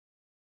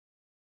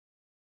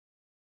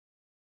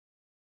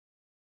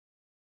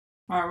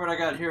Alright, what I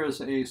got here is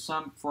a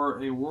sump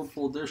for a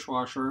Whirlpool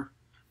dishwasher.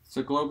 It's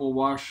a global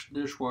wash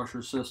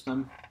dishwasher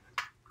system.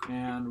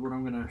 And what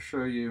I'm going to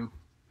show you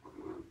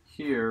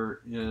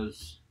here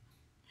is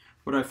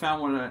what I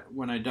found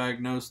when I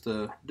diagnosed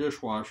the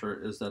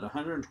dishwasher is that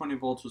 120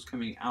 volts was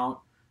coming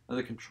out of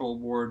the control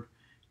board.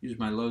 Used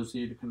my low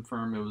Z to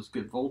confirm it was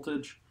good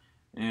voltage,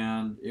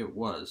 and it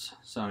was.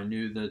 So I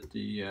knew that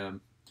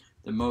the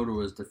motor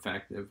was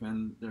defective,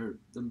 and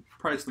the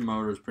price of the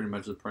motor is pretty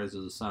much the price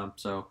of the sump.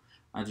 So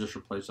I just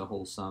replaced the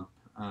whole sump.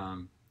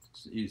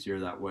 It's easier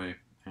that way,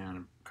 and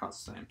it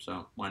costs the same.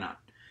 So why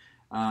not?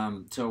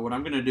 So what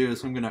I'm going to do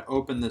is I'm going to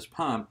open this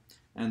pump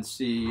and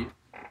see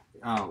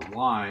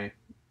why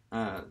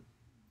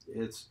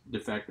it's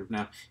defective.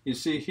 Now you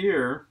see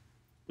here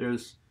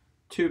there's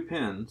two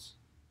pins,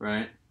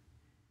 right?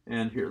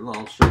 And here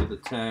I'll show you the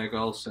tag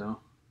also.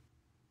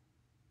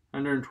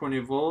 120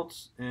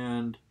 volts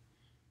and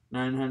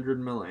 900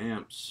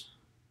 milliamps.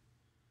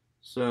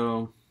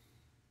 So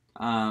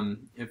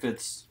if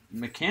it's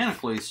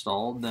mechanically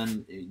stalled,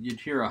 then you'd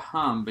hear a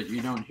hum, but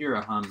you don't hear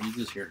a hum, you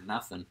just hear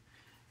nothing.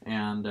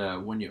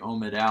 And when you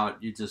ohm it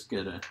out, you just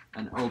get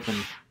an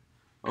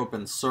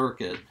open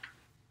circuit,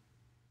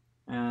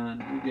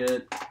 and you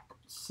get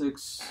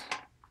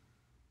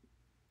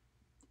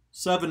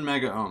 7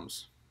 mega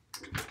ohms.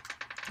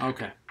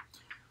 Okay,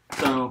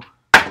 so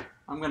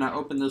I'm going to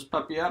open this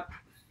puppy up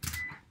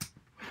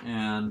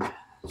and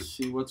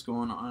see what's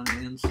going on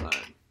inside.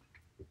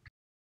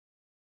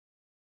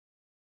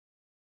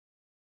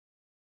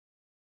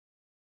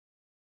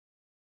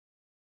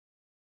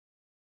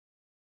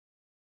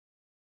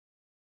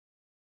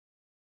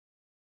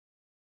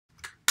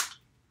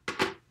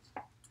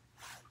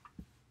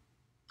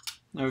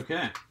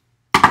 Okay,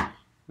 I'll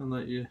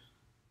let you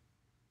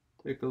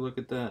take a look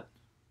at that.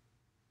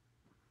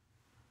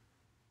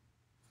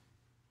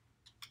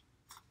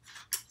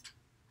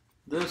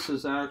 This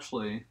is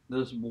actually,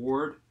 this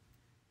board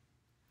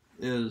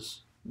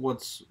is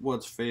what's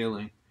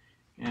failing.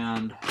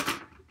 And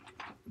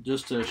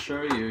just to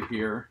show you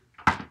here,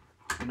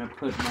 I'm going to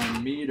put my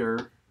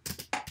meter to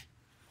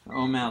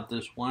ohm out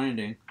this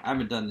winding. I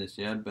haven't done this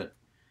yet, but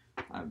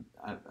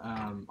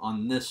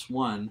on this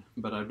one,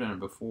 but I've done it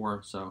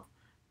before, so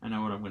I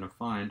know what I'm going to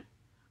find.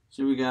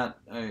 So we got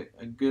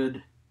a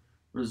good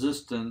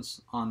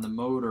resistance on the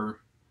motor,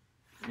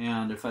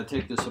 and if I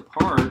take this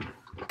apart,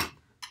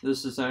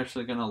 this is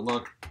actually going to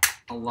look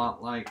a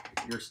lot like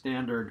your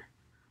standard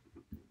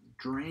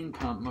drain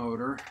pump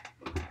motor.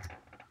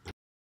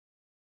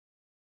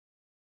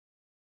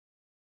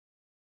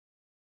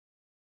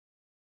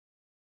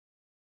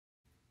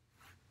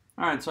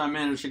 Alright, so I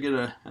managed to get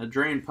a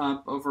drain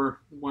pump over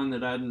one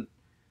that I hadn't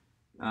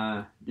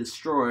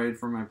destroyed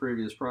from my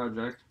previous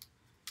project,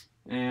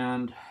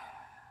 and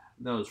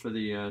that was for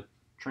the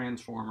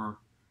transformer,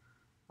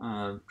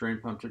 drain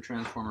pump to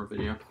transformer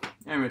video.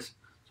 Anyways,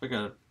 so I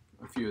got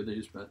a few of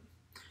these, but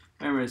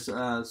anyways,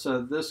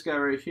 so this guy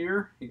right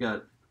here, you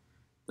got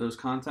those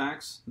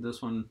contacts.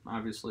 This one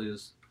obviously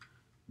is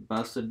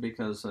busted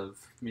because of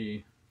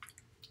me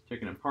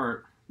taking it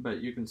apart,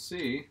 but you can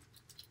see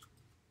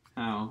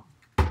how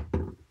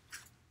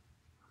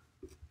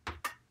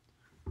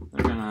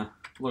they're gonna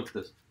look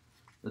the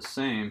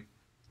same.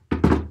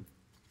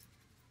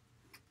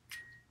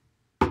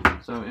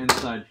 So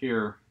inside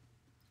here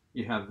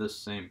you have this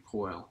same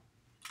coil.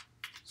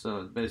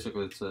 So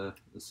basically it's the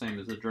same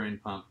as a drain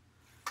pump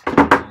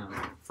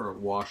for a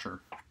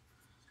washer.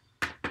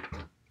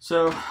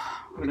 So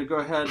I'm going to go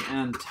ahead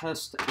and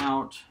test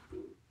out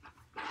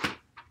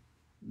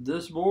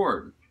this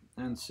board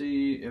and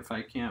see if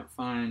I can't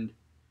find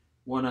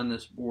what on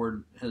this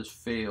board has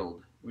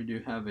failed. We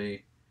do have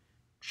a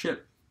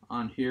chip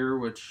on here,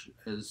 which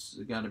has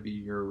got to be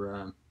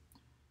your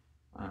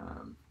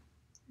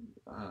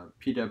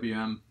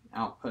PWM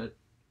output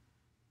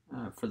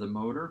for the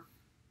motor.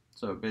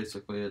 So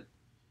basically it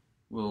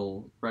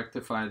will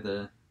rectify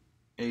the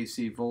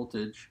AC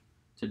voltage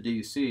to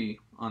DC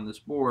on this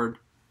board,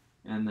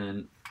 and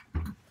then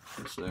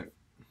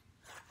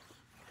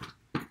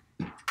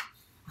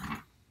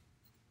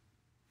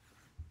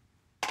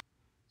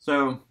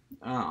so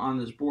on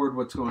this board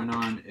what's going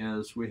on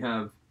is we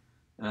have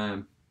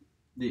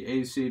the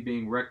AC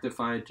being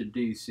rectified to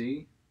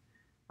DC.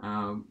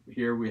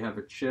 Here we have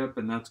a chip,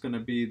 and that's going to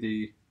be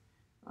the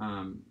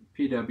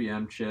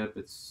PWM chip.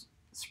 It's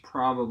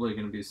probably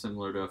going to be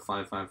similar to a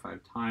 555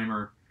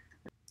 timer.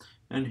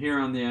 And here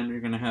on the end you're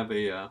going to have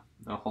a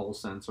Hall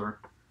sensor.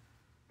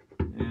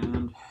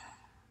 And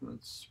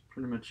that's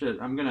pretty much it.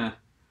 I'm going to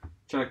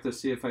check to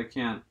see if I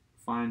can't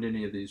find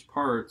any of these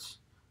parts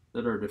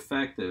that are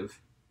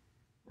defective.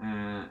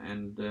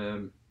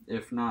 And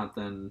if not,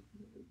 then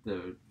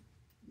the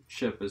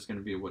chip is going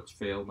to be what's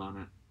failed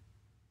on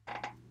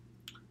it.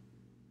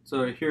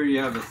 So here you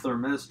have a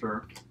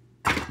thermistor.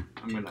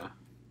 I'm going to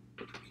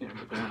put the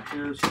camera down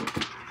here so you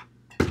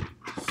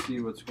can see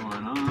what's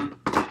going on.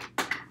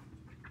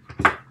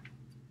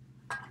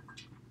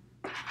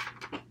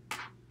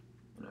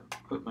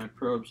 Put my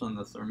probes on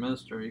the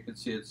thermistor. You can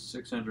see it's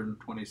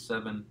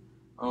 627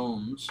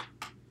 ohms,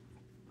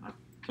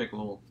 take a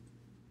little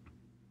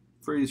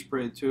freeze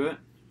spray to it.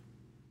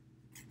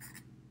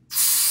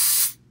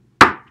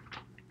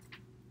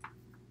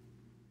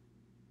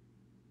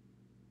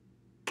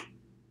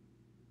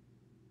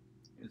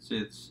 You can see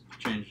it's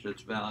changed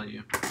its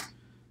value.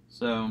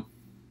 So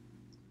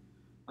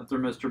a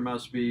thermistor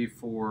must be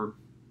for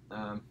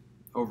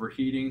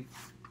overheating,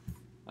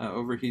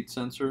 overheat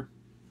sensor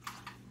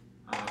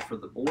for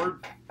the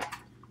board.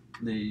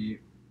 The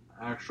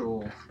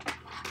actual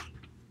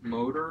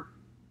motor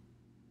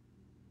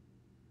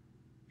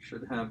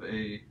should have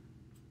a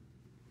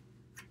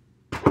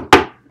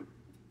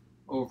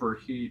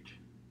overheat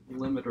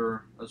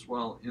limiter as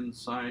well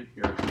inside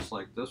here, just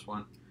like this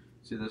one.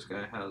 See, this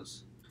guy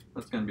has,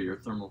 that's going to be your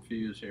thermal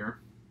fuse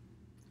here.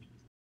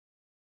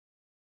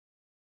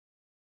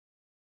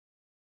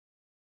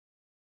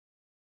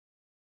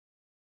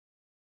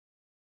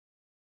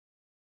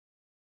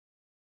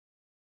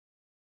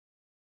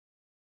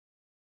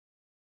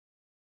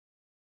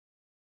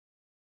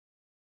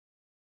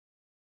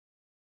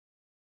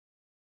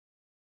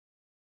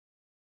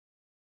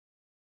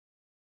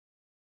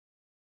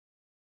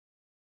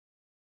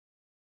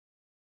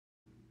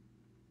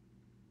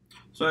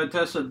 So I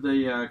tested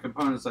the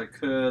components I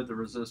could, the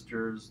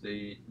resistors,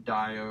 the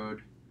diode,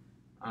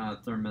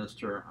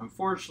 thermistor.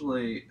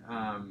 Unfortunately,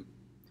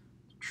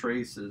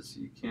 traces,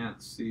 you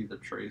can't see the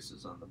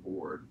traces on the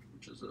board,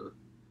 which is a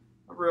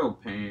real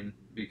pain,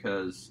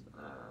 because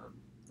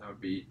that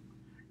would be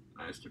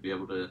nice to be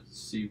able to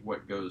see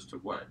what goes to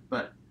what,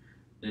 but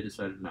they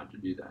decided not to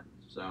do that.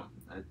 So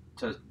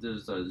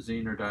there's a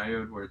Zener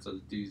diode where it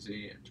says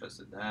DZ. I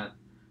tested that.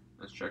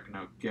 That's checking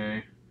out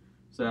okay.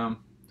 So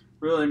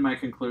really my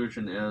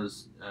conclusion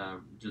is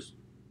just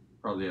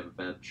probably have a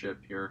bad chip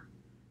here,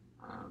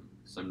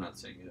 because I'm not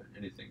seeing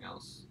anything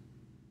else.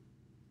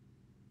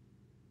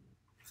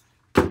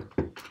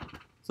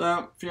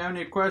 So if you have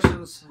any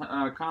questions,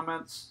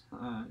 comments,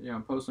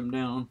 post them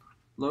down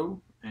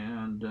below,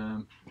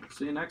 and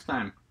see you next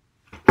time.